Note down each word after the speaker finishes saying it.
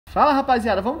Fala,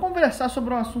 rapaziada, vamos conversar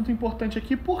sobre um assunto importante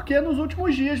aqui, porque nos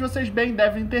últimos dias, vocês bem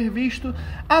devem ter visto,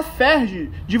 a Ferg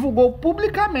divulgou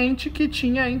publicamente que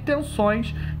tinha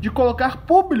intenções de colocar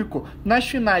público nas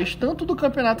finais tanto do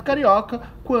Campeonato Carioca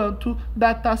quanto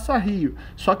da Taça Rio.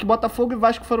 Só que Botafogo e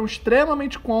Vasco foram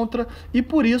extremamente contra e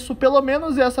por isso, pelo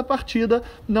menos essa partida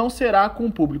não será com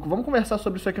o público. Vamos conversar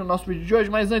sobre isso aqui no nosso vídeo de hoje,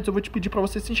 mas antes eu vou te pedir para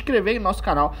você se inscrever no nosso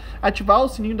canal, ativar o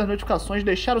sininho das notificações,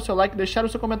 deixar o seu like, deixar o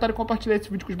seu comentário e compartilhar esse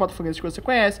vídeo com os botafoguenses que você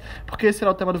conhece, porque esse será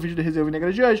o tema do vídeo de Resenha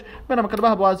Alvinegra de hoje. Meu nome é Cadu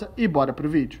Barbosa e bora pro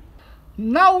vídeo.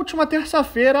 Na última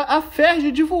terça-feira, a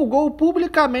Ferg divulgou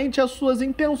publicamente as suas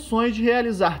intenções de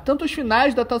realizar tanto as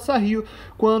finais da Taça Rio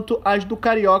quanto as do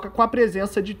Carioca com a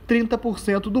presença de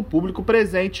 30% do público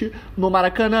presente no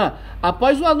Maracanã.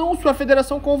 Após o anúncio, a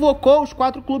federação convocou os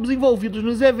 4 clubes envolvidos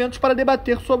nos eventos para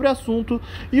debater sobre o assunto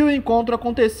e o encontro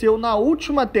aconteceu na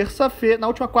última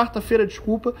quarta-feira,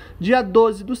 dia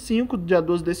 12/5, dia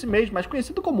 12 desse mês, mais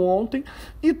conhecido como ontem,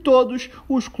 e todos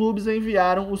os clubes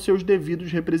enviaram os seus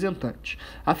devidos representantes.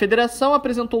 A federação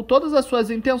apresentou todas as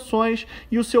suas intenções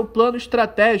e o seu plano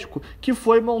estratégico que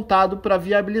foi montado para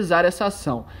viabilizar essa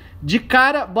ação. De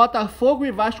cara, Botafogo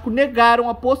e Vasco negaram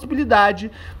a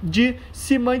possibilidade de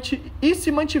se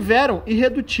mantiveram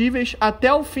irredutíveis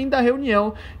até o fim da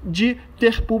reunião de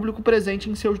ter público presente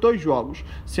em seus 2 jogos.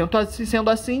 Sendo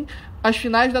assim, as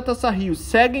finais da Taça Rio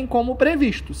seguem como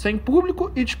previsto, sem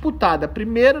público e disputada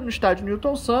primeiro no estádio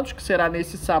Newton Santos, que será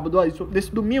nesse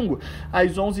domingo,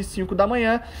 às 11h05 da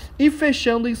manhã, e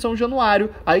fechando em São Januário,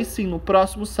 aí sim, no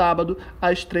próximo sábado,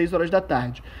 às 3 horas da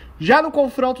tarde. Já no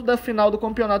confronto da final do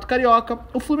Campeonato Carioca,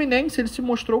 o Fluminense ele se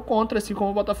mostrou contra, assim como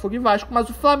o Botafogo e Vasco, mas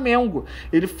o Flamengo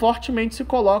ele fortemente se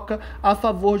coloca a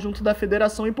favor junto da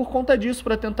federação e por conta disso,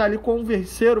 para tentar ali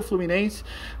convencer o Fluminense,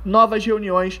 novas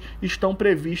reuniões estão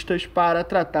previstas para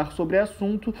tratar sobre o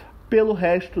assunto pelo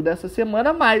resto dessa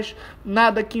semana, mas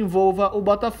nada que envolva o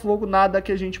Botafogo, nada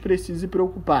que a gente precise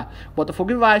preocupar.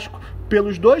 Botafogo e Vasco,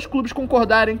 pelos 2 clubes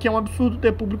concordarem que é um absurdo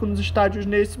ter público nos estádios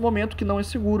nesse momento, que não é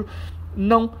seguro,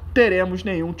 não teremos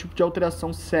nenhum tipo de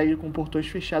alteração, segue com portões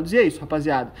fechados. E é isso,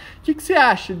 rapaziada. O que você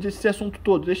acha desse assunto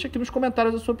todo? Deixa aqui nos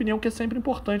comentários a sua opinião, que é sempre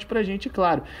importante pra gente,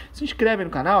 claro. Se inscreve no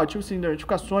canal, ativa o sininho das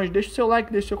notificações, deixa o seu like,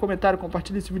 deixa o seu comentário,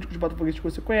 compartilha esse vídeo com os botafoguenses que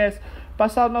você conhece.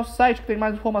 Passa no nosso site que tem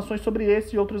mais informações sobre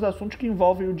esse e outros assuntos que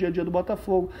envolvem o dia a dia do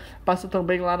Botafogo. Passa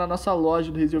também lá na nossa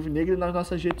loja do Resenha Alvinegra e nas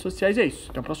nossas redes sociais. E é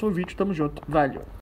isso. Até o próximo vídeo. Tamo junto. Valeu.